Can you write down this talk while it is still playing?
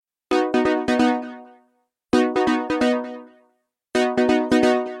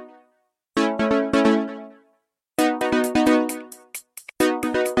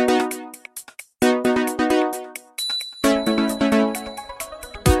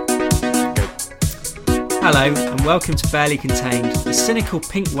Hello and welcome to Barely Contained, the cynical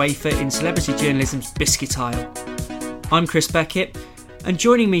pink wafer in celebrity journalism's biscuit aisle. I'm Chris Beckett, and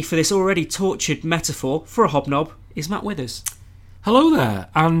joining me for this already tortured metaphor for a hobnob is Matt Withers. Hello there,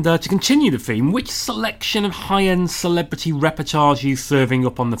 and to continue the theme, which selection of high-end celebrity repertoire are you serving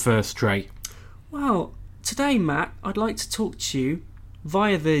up on the first tray? Well, today, Matt, I'd like to talk to you,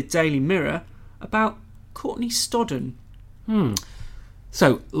 via the Daily Mirror, about Courtney Stodden.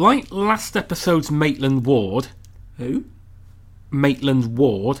 So, like last episode's Maitland Ward... Who? Maitland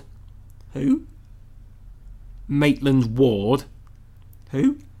Ward. Who? Maitland Ward.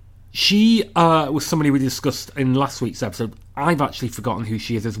 Who? She was somebody we discussed in last week's episode. I've actually forgotten who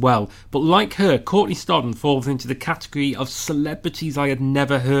she is as well. But like her, Courtney Stodden falls into the category of celebrities I had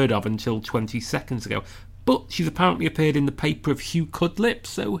never heard of until 20 seconds ago. But she's apparently appeared in the paper of Hugh Cudlip,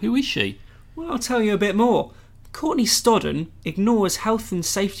 so who is she? Well, I'll tell you a bit more. Courtney Stodden ignores health and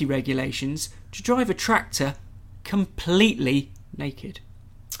safety regulations to drive a tractor completely naked.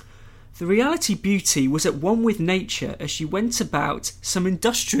 The reality beauty was at one with nature as she went about some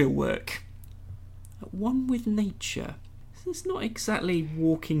industrial work. At one with nature? It's not exactly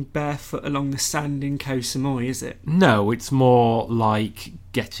walking barefoot along the sand in Koh Samui, is it? No, it's more like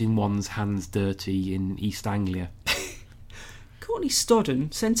getting one's hands dirty in East Anglia. Courtney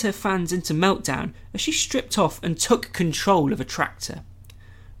Stodden sent her fans into meltdown as she stripped off and took control of a tractor.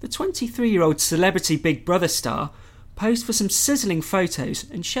 The 23-year-old celebrity Big Brother star posed for some sizzling photos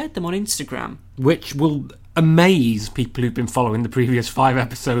and shared them on Instagram. Which will amaze people who've been following the previous 5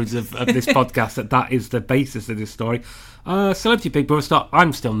 episodes of this podcast, that is the basis of this story. Celebrity Big Brother star,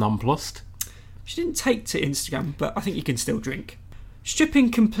 I'm still nonplussed. She didn't take to Instagram, but I think you can still drink. Stripping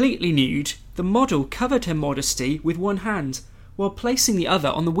completely nude, the model covered her modesty with one hand, while placing the other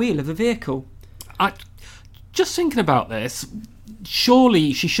on the wheel of the vehicle. Just thinking about this,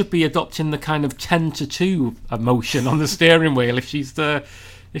 surely she should be adopting the kind of 10-2 motion on the steering wheel if she's going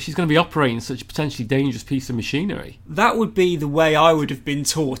to be operating such a potentially dangerous piece of machinery. That would be the way I would have been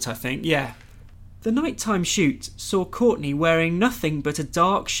taught, I think, yeah. The nighttime shoot saw Courtney wearing nothing but a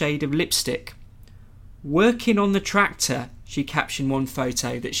dark shade of lipstick. Working on the tractor, she captioned one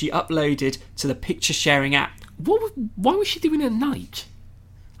photo that she uploaded to the picture-sharing app. Why was she doing it at night?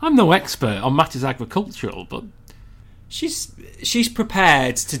 I'm no expert on matters agricultural, but... She's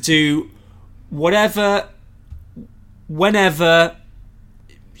prepared to do whatever, whenever.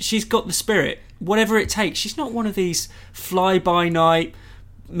 She's got the spirit, whatever it takes. She's not one of these fly-by-night,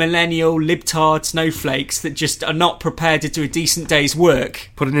 millennial, libtard snowflakes that just are not prepared to do a decent day's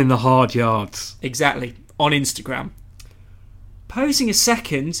work. Putting in the hard yards. Exactly, on Instagram. Posing a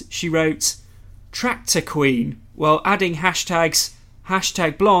second, she wrote, Tractor Queen, while adding hashtags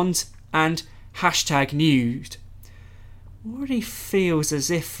 #blonde and #nude. Already feels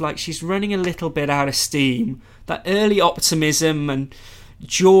as if like she's running a little bit out of steam. That early optimism and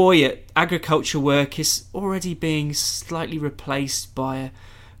joy at agriculture work is already being slightly replaced by a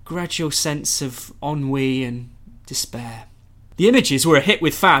gradual sense of ennui and despair. The images were a hit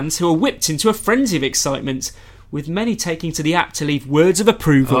with fans who were whipped into a frenzy of excitement, with many taking to the app to leave words of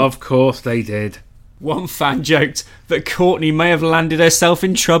approval. Of course they did. One fan joked that Courtney may have landed herself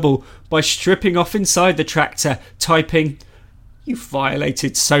in trouble by stripping off inside the tractor, typing, "You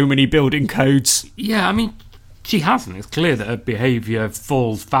violated so many building codes." Yeah, I mean, she hasn't. It's clear that her behaviour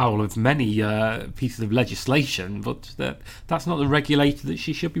falls foul of many pieces of legislation, but that's not the regulator that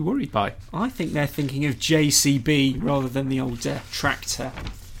she should be worried by. I think they're thinking of JCB rather than the old tractor.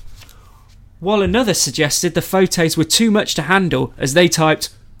 While another suggested the photos were too much to handle as they typed,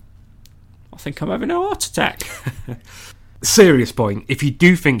 "I think I'm having a heart attack." Serious point, if you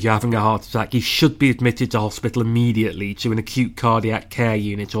do think you're having a heart attack, you should be admitted to hospital immediately to an acute cardiac care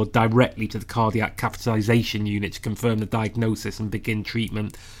unit or directly to the cardiac catheterisation unit to confirm the diagnosis and begin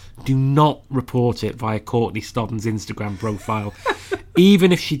treatment. Do not report it via Courtney Stodden's Instagram profile.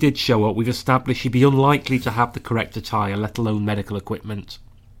 Even if she did show up, we've established she'd be unlikely to have the correct attire, let alone medical equipment.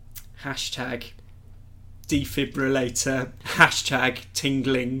 #defibrillator,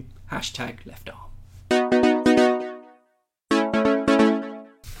 #tingling, #left arm.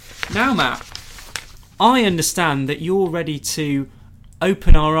 Now, Matt, I understand that you're ready to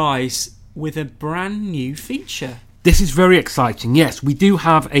open our eyes with a brand new feature. This is very exciting. Yes, we do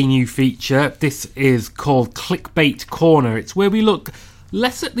have a new feature. This is called Clickbait Corner. It's where we look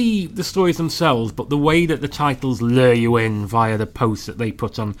less at the stories themselves, but the way that the titles lure you in via the posts that they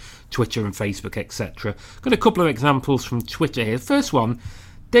put on Twitter and Facebook, etc. Got a couple of examples from Twitter here. First one,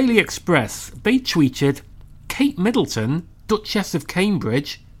 Daily Express. They tweeted, Kate Middleton, Duchess of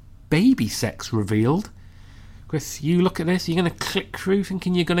Cambridge, baby sex revealed. Chris, you look at this, you're going to click through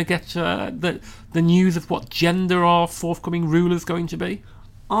thinking you're going to get the news of what gender our forthcoming ruler's going to be?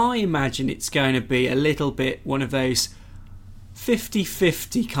 I imagine it's going to be a little bit one of those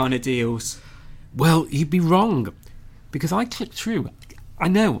 50-50 kind of deals. Well, you'd be wrong, because I clicked through. I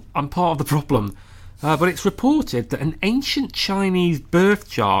know, I'm part of the problem. But it's reported that an ancient Chinese birth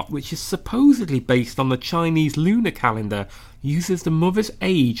chart, which is supposedly based on the Chinese lunar calendar, uses the mother's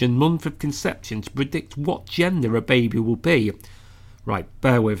age and month of conception to predict what gender a baby will be. Right,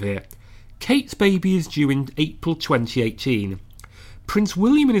 bear with here. Kate's baby is due in April 2018. Prince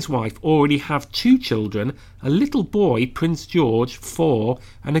William and his wife already have 2 children, a little boy, Prince George, 4,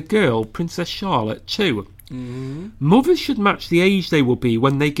 and a girl, Princess Charlotte, 2. Mm-hmm. Mothers should match the age they will be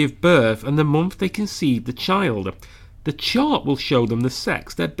when they give birth and the month they conceive the child. The chart will show them the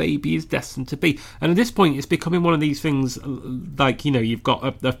sex their baby is destined to be. And at this point, it's becoming one of these things like, you've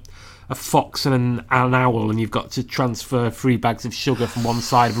got a fox and an owl, and you've got to transfer 3 bags of sugar from one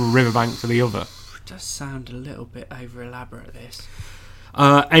side of a riverbank to the other. It does sound a little bit over-elaborate, this.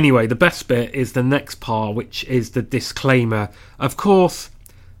 Anyway, the best bit is the next part, which is the disclaimer. Of course,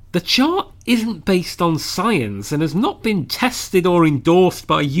 the chart isn't based on science and has not been tested or endorsed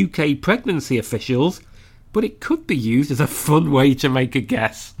by UK pregnancy officials, but it could be used as a fun way to make a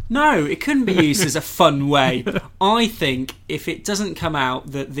guess. No, it couldn't be used as a fun way. I think if it doesn't come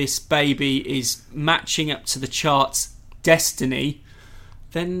out that this baby is matching up to the chart's destiny,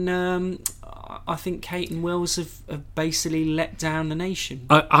 then I think Kate and Wills have basically let down the nation.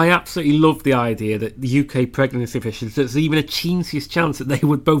 I absolutely love the idea that the UK pregnancy officials, there's even a teeniest chance that they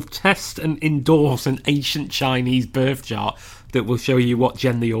would both test and endorse an ancient Chinese birth chart that will show you what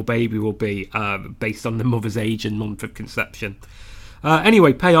gender your baby will be based on the mother's age and month of conception.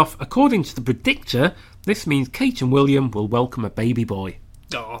 Anyway, payoff. According to the predictor, this means Kate and William will welcome a baby boy.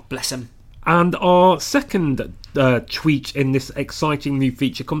 Oh, bless him. And our second tweet in this exciting new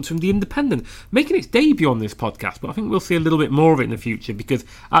feature comes from The Independent, making its debut on this podcast, but I think we'll see a little bit more of it in the future, because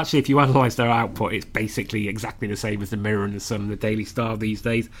actually if you analyse their output, it's basically exactly the same as The Mirror and The Sun and The Daily Star these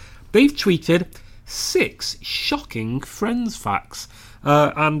days. They've tweeted 6 shocking Friends facts.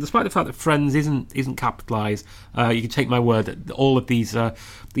 And despite the fact that Friends isn't capitalised, you can take my word that all of these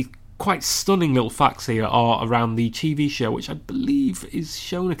quite stunning little facts here are around the TV show, which I believe is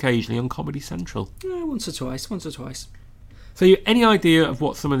shown occasionally on Comedy Central. Yeah, once or twice. So you any idea of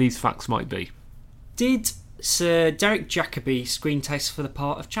what some of these facts might be? Did Sir Derek Jacobi screen test for the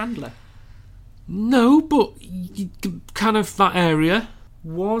part of Chandler? No, but kind of that area.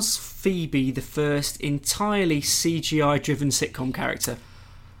 Was Phoebe the first entirely CGI-driven sitcom character?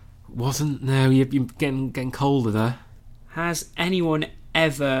 Wasn't. No, you're getting colder there. Has anyone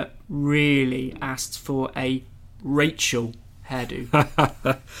ever really asked for a Rachel hairdo?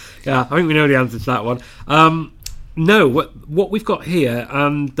 Yeah, I think we know the answer to that one. No, what we've got here,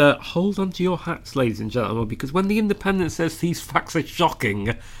 and hold on to your hats, ladies and gentlemen, because when The Independent says these facts are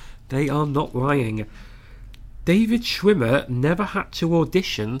shocking, they are not lying. David Schwimmer never had to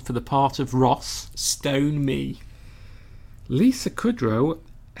audition for the part of Ross. Stone me. Lisa Kudrow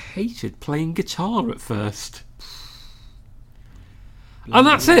hated playing guitar at first. And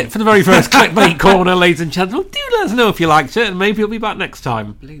that's it for the very first Clickbait Corner, ladies and gentlemen. Do let us know if you liked it, and maybe you'll be back next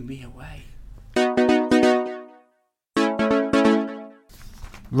time. Blew me away.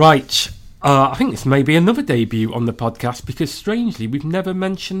 Right. I think this may be another debut on the podcast, because strangely we've never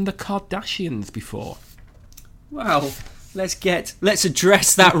mentioned the Kardashians before. Well, let's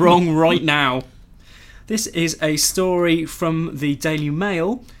address that wrong right now. This is a story from the Daily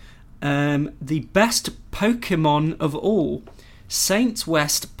Mail. The best Pokemon of all. Saint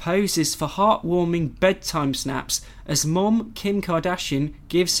West poses for heartwarming bedtime snaps as mom Kim Kardashian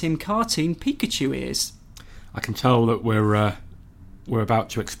gives him cartoon Pikachu ears. I can tell that we're about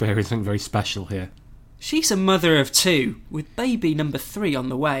to experience something very special here. She's a mother of 2, with baby number 3 on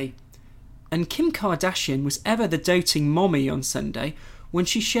the way. And Kim Kardashian was ever the doting mommy on Sunday when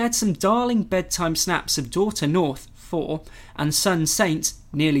she shared some darling bedtime snaps of daughter North, 4, and son Saint,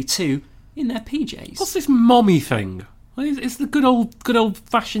 nearly 2, in their PJs. What's this mommy thing? Is the good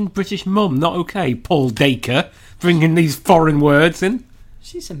old-fashioned British mum not okay? Paul Dacre bringing these foreign words in.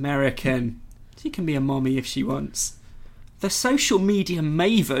 She's American. She can be a mommy if she wants. The social media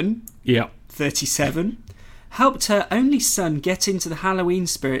maven, 37, helped her only son get into the Halloween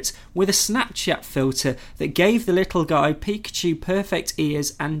spirit with a Snapchat filter that gave the little guy Pikachu perfect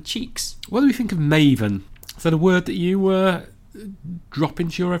ears and cheeks. What do we think of maven? Is that a word that you drop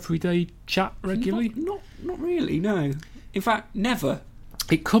into your everyday chat regularly? Not really, no. In fact, never.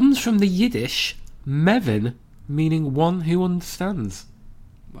 It comes from the Yiddish mevin, meaning one who understands.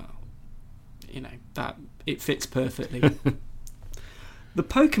 Well, that it fits perfectly. The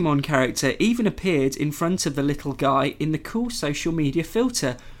Pokemon character even appeared in front of the little guy in the cool social media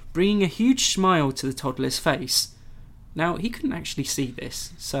filter, bringing a huge smile to the toddler's face. Now, he couldn't actually see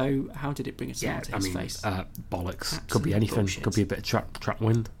this, so how did it bring a smile to his face? Bollocks. Absolute Could be anything. bullshit. Could be a bit of trap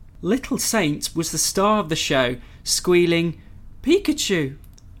wind. Little Saint was the star of the show, squealing, "Pikachu!"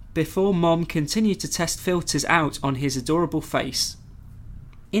 before Mom continued to test filters out on his adorable face.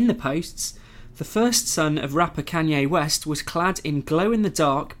 In the posts, the first son of rapper Kanye West was clad in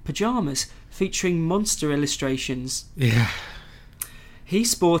glow-in-the-dark pyjamas featuring monster illustrations. Yeah. He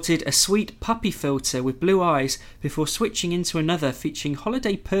sported a sweet puppy filter with blue eyes before switching into another featuring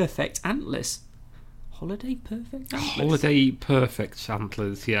Holiday Perfect antlers. Holiday Perfect antlers? Holiday Perfect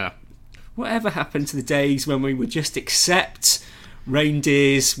antlers, yeah. Whatever happened to the days when we would just accept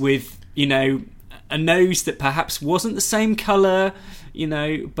reindeers with, a nose that perhaps wasn't the same colour,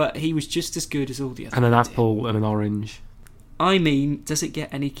 but he was just as good as all the others. And an apple and an orange. I mean, does it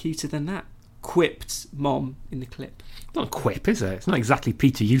get any cuter than that? Quipped Mom in the clip. Not a quip, is it? It's not exactly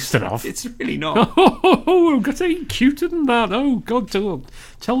Peter Ustinov. It's really not. Oh, I've got any cuter than that. Oh, God,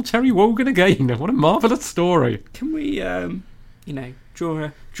 tell Terry Wogan again. What a marvellous story. Can we,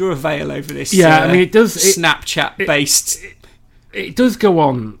 draw a veil over this? Yeah, I mean, it does... Snapchat-based... It does go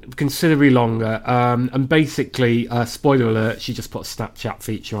on considerably longer, and basically, spoiler alert, she just put a Snapchat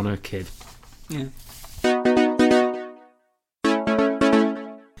feature on her kid. Yeah.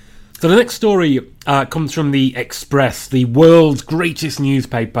 So the next story comes from The Express, the world's greatest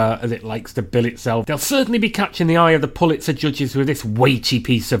newspaper, as it likes to bill itself. They'll certainly be catching the eye of the Pulitzer judges with this weighty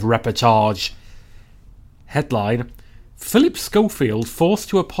piece of reportage. Headline: Philip Schofield forced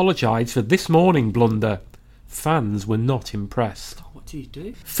to apologise for this morning blunder. Fans were not impressed. Oh, what do you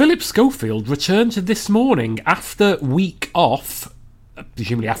do? Philip Schofield returned to This Morning after week off,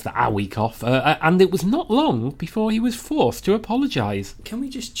 presumably after our week off, and it was not long before he was forced to apologise. Can we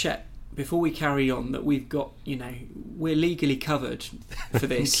just check, before we carry on, that we've got, we're legally covered for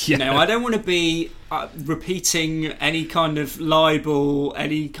this? Yeah. I don't want to be repeating any kind of libel,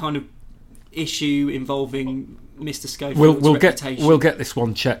 any kind of issue involving Mr. Schofield's reputation. We'll get this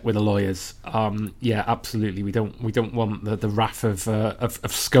one checked with the lawyers. Yeah, absolutely. We don't want the wrath of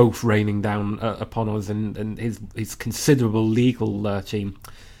Schof raining down upon us and his considerable legal team.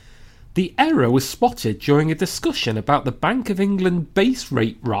 The error was spotted during a discussion about the Bank of England base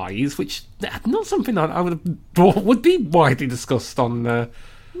rate rise, which not something I would have thought would be widely discussed on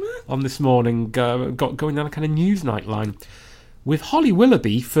This Morning, going down a kind of Newsnight line. With Holly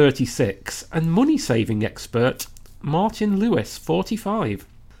Willoughby, 36, and money-saving expert Martin Lewis, 45.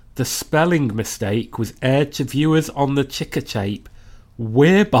 The spelling mistake was aired to viewers on the ticker tape,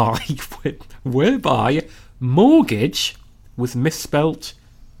 whereby mortgage was misspelt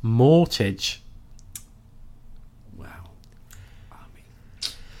mortgage. Wow.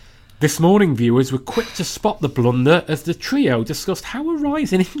 This Morning viewers were quick to spot the blunder as the trio discussed how a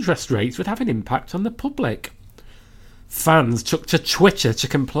rise in interest rates would have an impact on the public. Fans took to Twitter to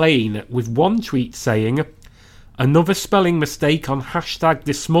complain, with one tweet saying, "Another spelling mistake on hashtag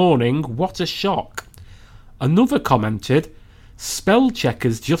This Morning, what a shock." Another commented, "Spell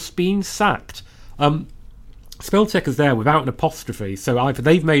checkers just been sacked." Spell checkers there without an apostrophe, so either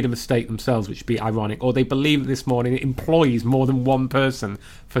they've made a mistake themselves, which would be ironic, or they believe that This Morning employs more than one person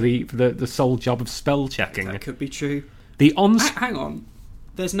for the sole job of spell checking. That could be true. Hang on.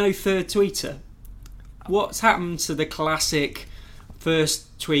 There's no third tweeter. What's happened to the classic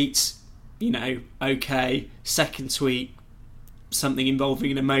first tweet, okay, second tweet, something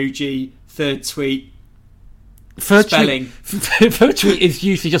involving an emoji, third tweet, spelling? Third tweet is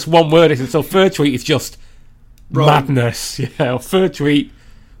usually just one word, isn't it? So third tweet is just wrong. Madness. Yeah, or third tweet,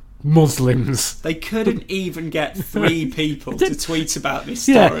 Muslims. They couldn't even get 3 people to tweet about this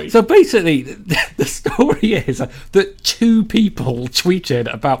story. Yeah, so basically, the story is that 2 people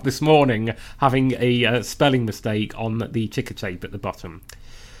tweeted about This Morning having a spelling mistake on the ticker tape at the bottom.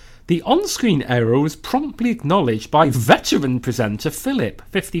 The on-screen error was promptly acknowledged by veteran presenter Philip,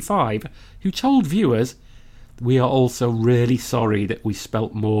 55, who told viewers, "We are also really sorry that we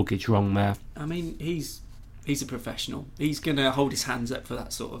spelt mortgage wrong there." I mean, he's a professional. He's going to hold his hands up for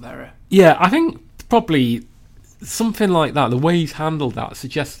that sort of error. Yeah, I think probably something like that, the way he's handled that,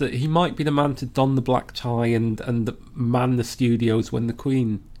 suggests that he might be the man to don the black tie and man the studios when the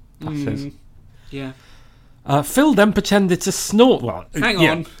Queen passes. Yeah. Phil then pretended to snort. Well, hang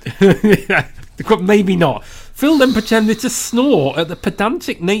on. Maybe not. Phil then pretended to snore at the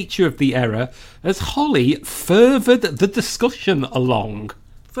pedantic nature of the error as Holly furthered the discussion along.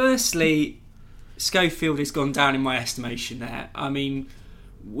 Firstly, Schofield has gone down in my estimation there. I mean,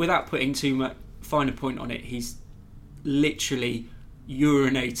 without putting too much finer point on it, he's literally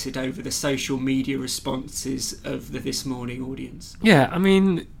urinated over the social media responses of the This Morning audience. Yeah, I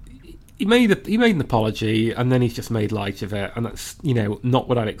mean, he made an apology and then he's just made light of it, and that's, not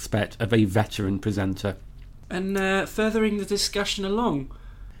what I'd expect of a veteran presenter. And furthering the discussion along,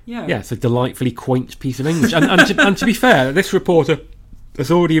 yeah, it's a delightfully quaint piece of English. And to be fair, this reporter has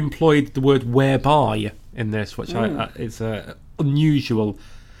already employed the word "whereby" in this, which is unusual.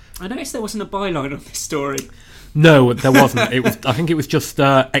 I noticed there wasn't a byline on this story. No, there wasn't. I think it was just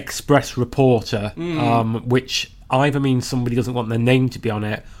Express Reporter, which either means somebody doesn't want their name to be on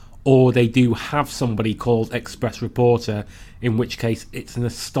it, or they do have somebody called Express Reporter, in which case it's an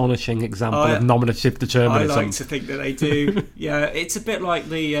astonishing example of nominative determinism. I like to think that they do. Yeah, it's a bit like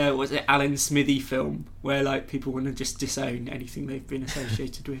the Alan Smithy film, where people want to just disown anything they've been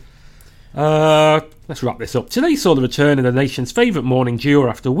associated with. Let's wrap this up. Today saw the return of the nation's favourite morning duo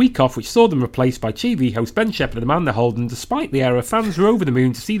after a week off, which saw them replaced by TV host Ben Shepherd and Amanda Holden. Despite the error, fans were over the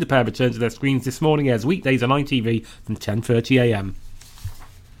moon to see the pair return to their screens this morning as weekdays on ITV from 10:30am.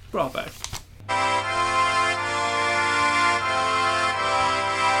 Bravo.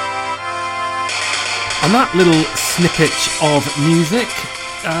 And that little snippet of music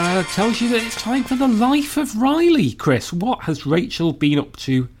tells you that it's time for the life of Riley. Chris, what has Rachel been up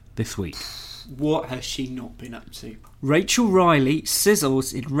to this week? What has she not been up to? Rachel Riley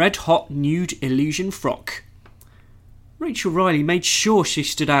sizzles in red-hot nude illusion frock. Rachel Riley made sure she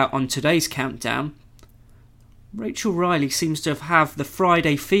stood out on today's countdown. Rachel Riley seems to have the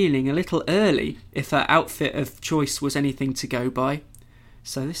Friday feeling a little early, if her outfit of choice was anything to go by.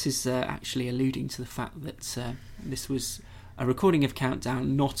 So this is actually alluding to the fact that this was a recording of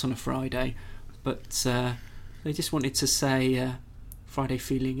Countdown, not on a Friday, but they just wanted to say Friday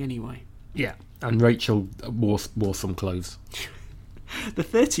feeling anyway. Yeah, and Rachel wore some clothes. The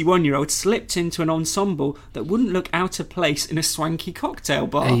 31-year-old slipped into an ensemble that wouldn't look out of place in a swanky cocktail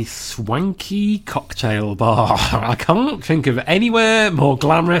bar. A swanky cocktail bar. I can't think of anywhere more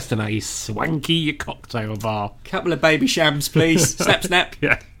glamorous than a swanky cocktail bar. Couple of baby shams, please. Snap, snap.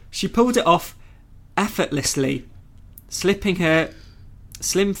 Yeah. She pulled it off effortlessly, slipping her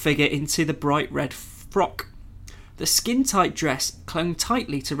slim figure into the bright red frock. The skin-tight dress clung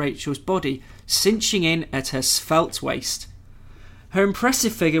tightly to Rachel's body, cinching in at her svelte waist. Her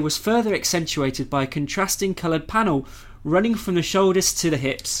impressive figure was further accentuated by a contrasting coloured panel running from the shoulders to the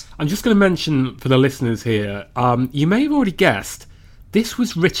hips. I'm just going to mention for the listeners here, you may have already guessed, this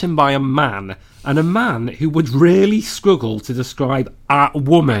was written by a man, and a man who would really struggle to describe a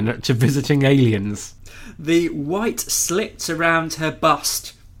woman to visiting aliens. The white slipped around her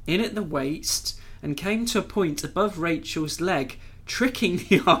bust, in at the waist, and came to a point above Rachel's leg, tricking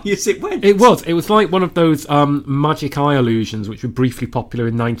the eye as it went. It was like one of those magic eye illusions which were briefly popular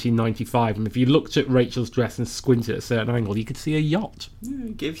in 1995, and if you looked at Rachel's dress and squinted at a certain angle, you could see a yacht.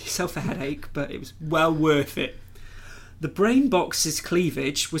 Give yourself a headache, but it was well worth it. The brain box's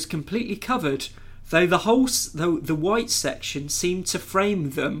cleavage was completely covered, though the white section seemed to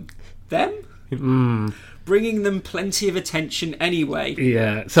frame them. Bringing them plenty of attention anyway.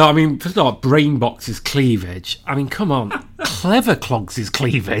 Yeah, so I mean, for start, brain box's cleavage. I mean, come on, clever clogs'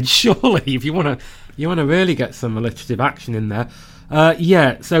 cleavage. Surely, if you want to really get some alliterative action in there.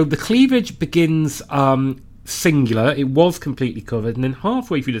 So the cleavage begins singular. It was completely covered, and then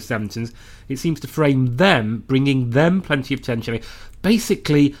halfway through the sentence, it seems to frame them, bringing them plenty of attention.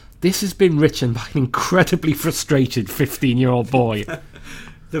 Basically, this has been written by an incredibly frustrated 15-year-old boy.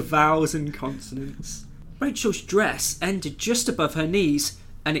 The vowels and consonants. Rachel's dress ended just above her knees,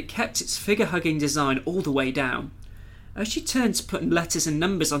 and it kept its figure-hugging design all the way down. As she turned to put letters and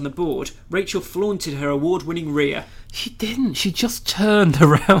numbers on the board, Rachel flaunted her award-winning rear. She didn't. She just turned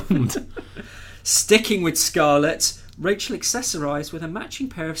around. Sticking with Scarlett, Rachel accessorised with a matching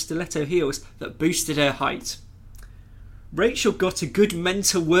pair of stiletto heels that boosted her height. Rachel got a good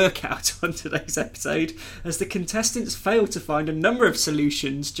mental workout on today's episode as the contestants failed to find a number of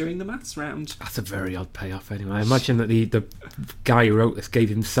solutions during the maths round. That's a very odd payoff anyway. I imagine that the guy who wrote this gave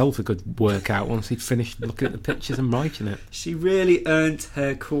himself a good workout once he'd finished looking at the pictures and writing it. She really earned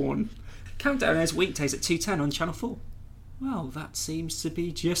her corn. Countdown airs weekdays at 2:10 on Channel 4. Well, that seems to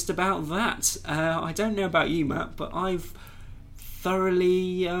be just about that. I don't know about you, Matt, but I've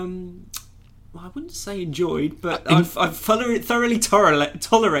thoroughly... I wouldn't say enjoyed, but I've thoroughly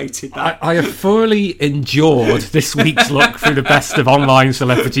tolerated that. I have thoroughly endured this week's look through the best of online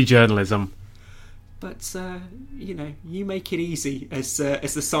celebrity journalism. But, you make it easy, as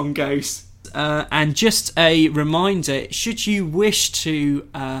the song goes. And just a reminder, should you wish to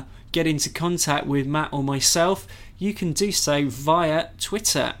get into contact with Matt or myself, you can do so via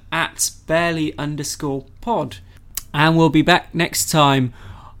Twitter at barely_pod. And we'll be back next time.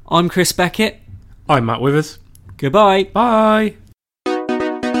 I'm Chris Beckett. I'm Matt Withers. Goodbye. Bye.